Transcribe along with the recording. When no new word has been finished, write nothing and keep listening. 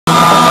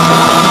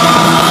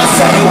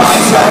say what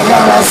you're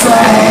gonna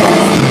say.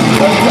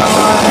 But go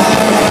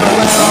ahead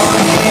and allow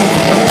me,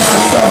 and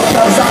I'm so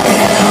close I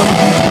am.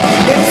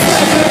 It's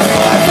different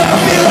for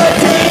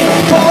ability,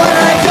 for what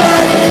I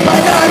got,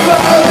 but not for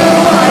who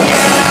I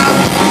am.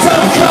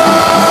 Don't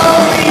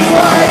call me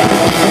white.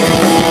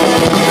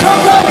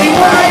 Don't call me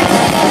white.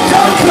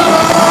 Don't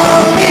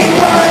call me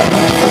white.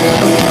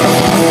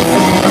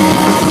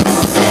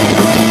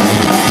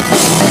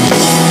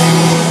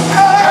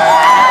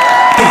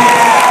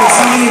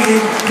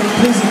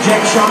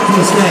 From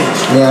the stage.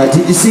 Yeah,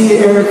 did you see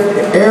Eric?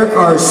 Eric,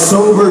 our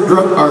sober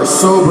drummer,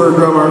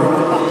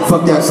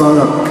 fucked that song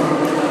up.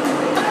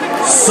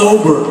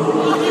 Sober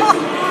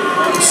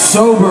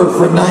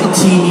for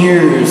 19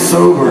 years,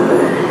 sober.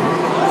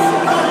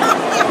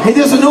 Hey,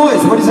 there's a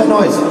noise. What is that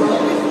noise?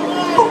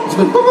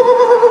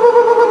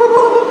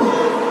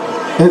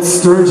 It's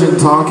Sturgeon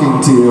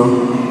talking to you.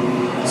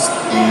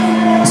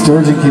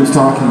 Sturgeon keeps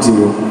talking to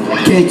you.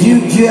 Okay, do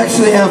you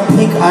actually have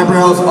pink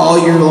eyebrows all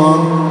year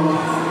long?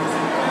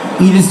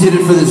 You just did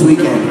it for this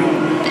weekend.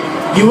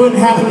 You wouldn't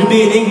happen to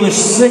be an English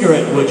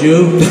cigarette, would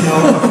you?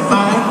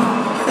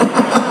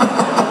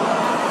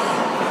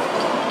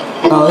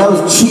 Oh, that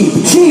was cheap.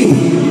 Cheap!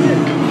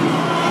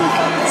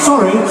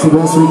 Sorry. It's the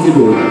best we could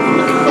do.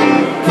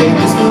 Okay,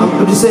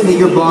 I'm just saying that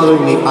you're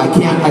bothering me. I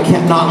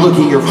can't not look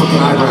at your fucking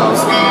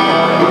eyebrows.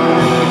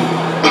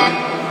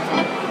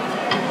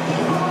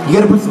 You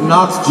gotta put some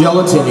Nofx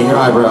gelatin in your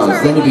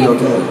eyebrows, then you'll be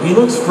okay. He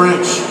looks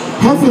French.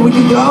 Hefe, would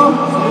you go?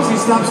 He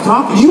stops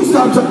talking. You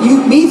stop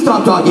talking. Me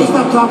stop talking. You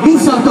stop talking. Me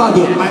stop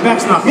talking. My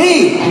back's not.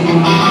 Me!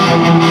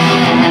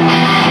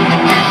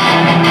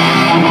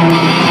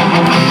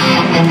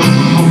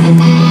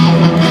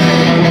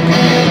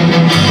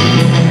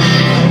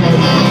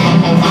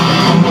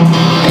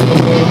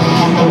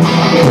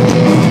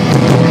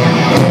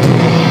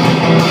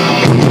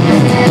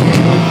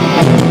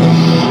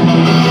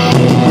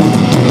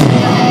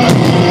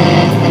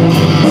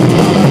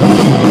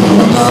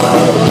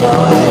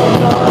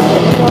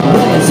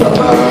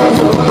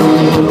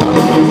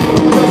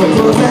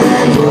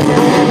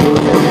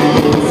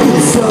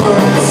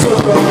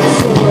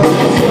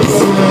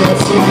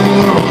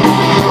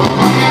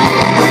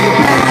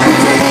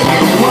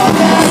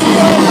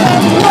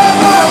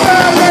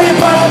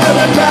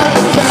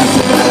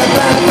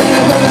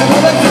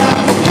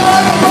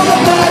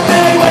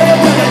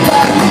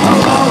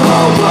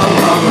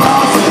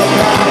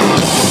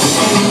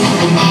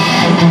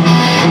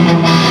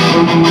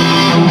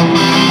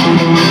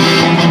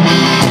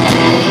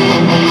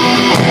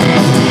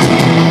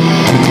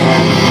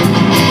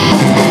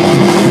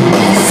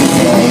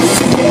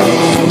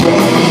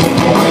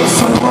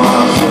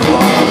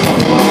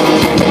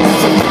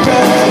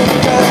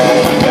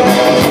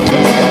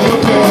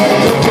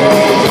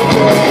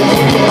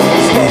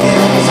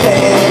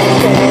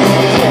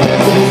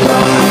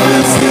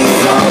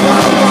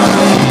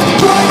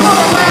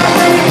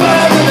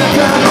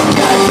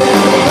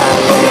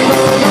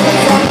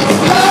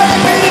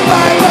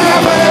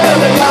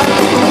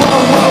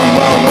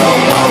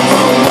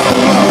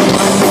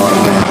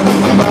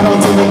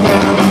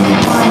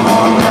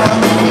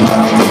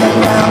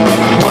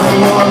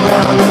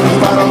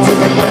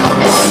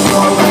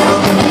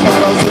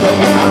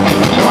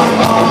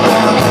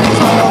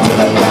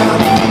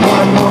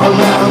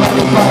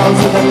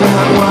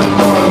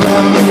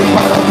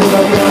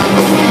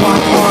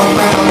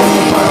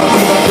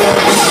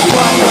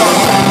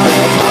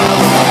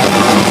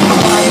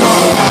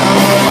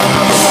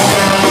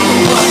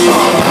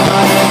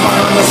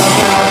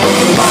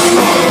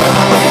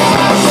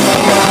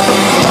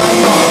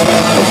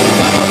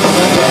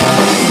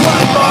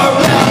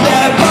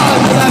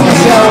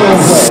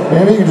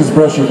 Maybe you can just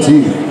brush your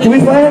teeth. Can we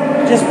play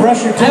it? Just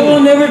brush your teeth. I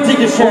will never take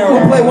a shower.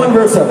 We'll play one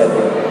verse of it.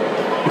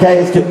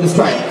 Okay, let's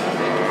try it.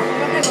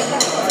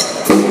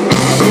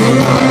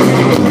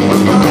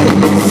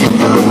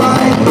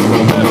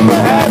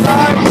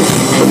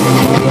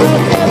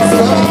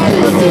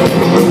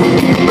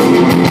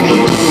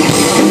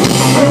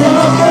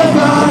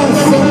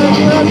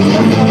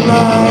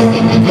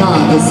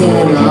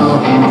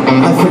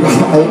 I forgot.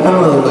 I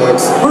don't know the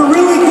lyrics. We're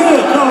really good.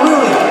 No,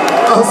 really.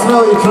 Oh,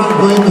 Snow, you're trying to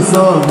blame the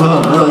song,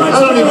 huh? Really? I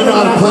don't even know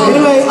how to play it.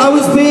 Anyway, I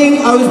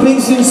was being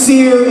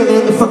sincere, and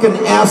then the fucking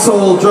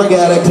asshole drug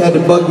addict had to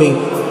bug me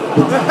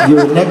with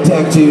your neck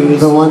tattoos.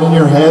 The one in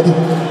your head?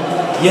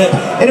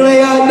 Yeah. Anyway,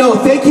 no,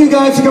 thank you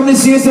guys for coming to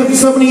see us after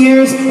so many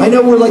years. I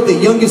know we're like the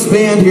youngest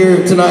band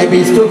here tonight, but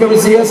you still come to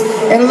see us.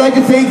 And I'd like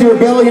to thank the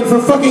Rebellion for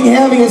fucking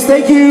having us.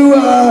 Thank you,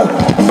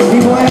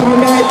 people I haven't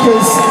met,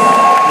 because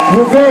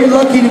we're very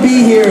lucky to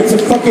be here. It's a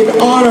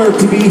fucking honor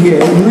to be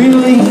here. It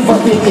really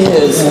fucking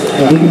is.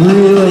 It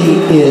really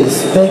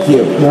is. Thank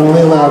you. You're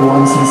only allowed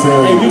one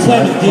sincerity. Hey, we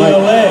played the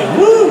DOA.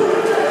 Woo!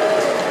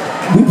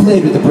 We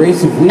played with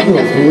Abrasive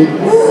Wheels, dude.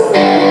 Woo!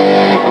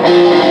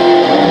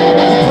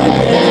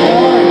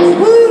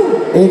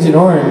 Agent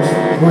Orange.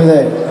 Who are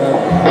they?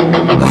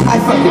 I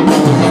fucking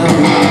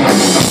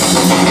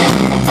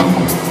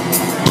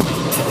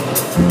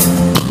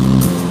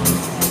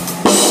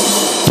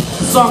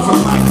Song from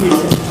Black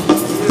people.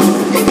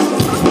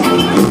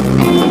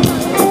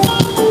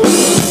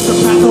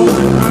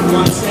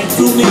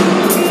 to me.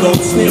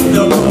 Don't sniff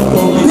the coke,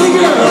 only sniff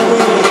the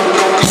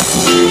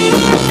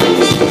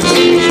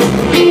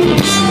weed.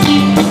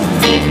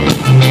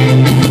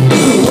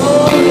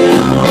 Oh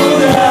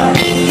yeah,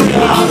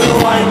 kill out the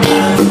white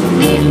man.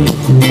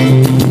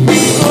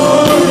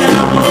 Oh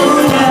yeah,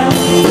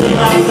 kill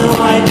out the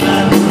white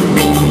man.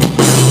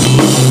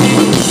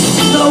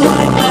 The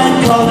white man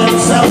call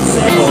himself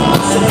Sebo.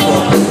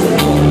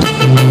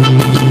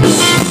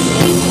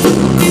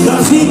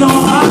 Cause he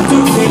don't have to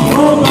take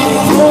over.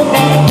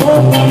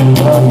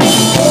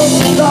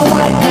 The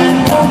white man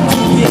come to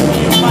give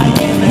me my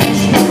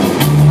image.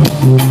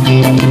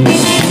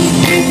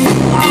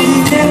 How he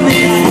tell me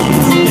I have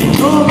to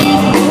take over.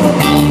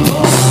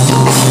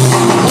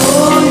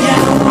 Oh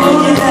yeah,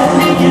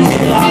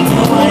 kill out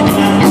the white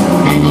man.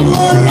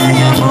 Oh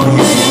yeah,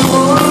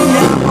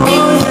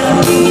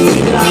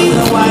 kill out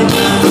the white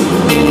man.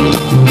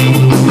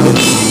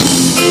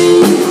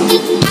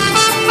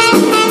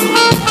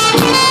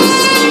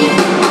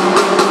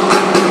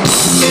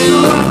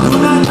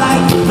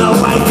 The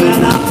white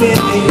man up in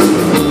me.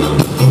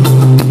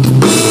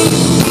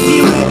 He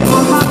raped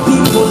for my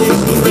people, he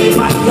raped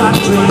my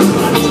country.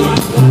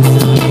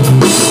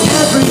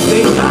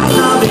 Everything I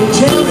love and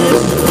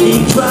cherish, he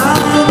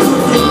tried to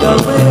take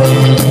away.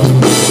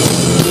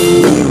 He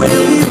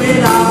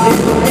made out it,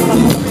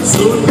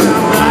 soon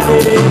come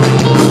right in.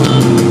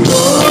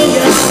 Oh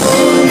yeah,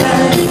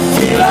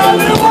 kill out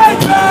the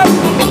white man.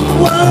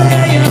 Oh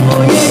yeah,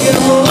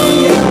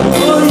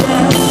 kill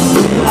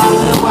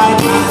out the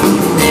white man.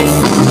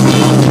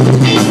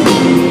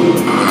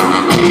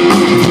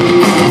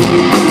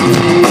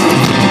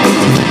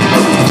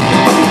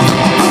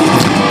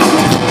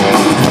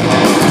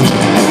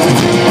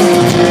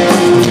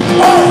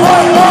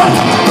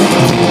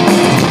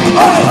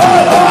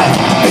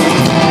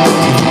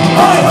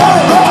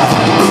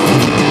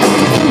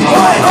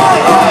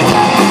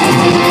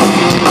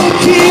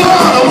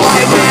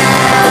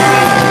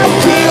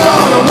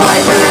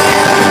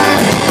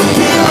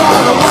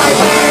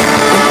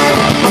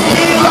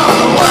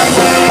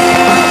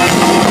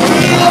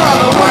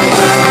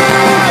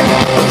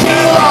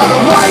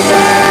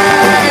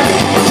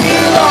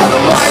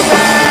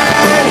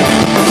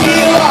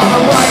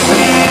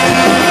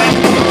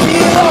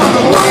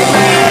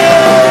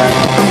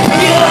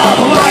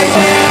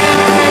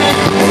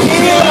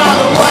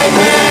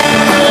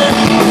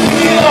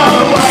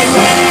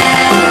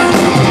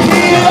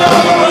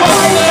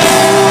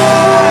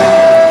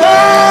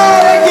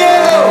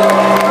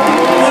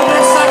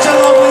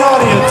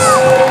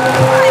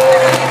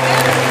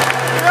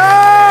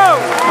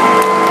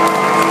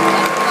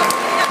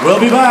 We'll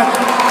be back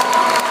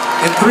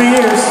in 3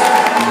 years.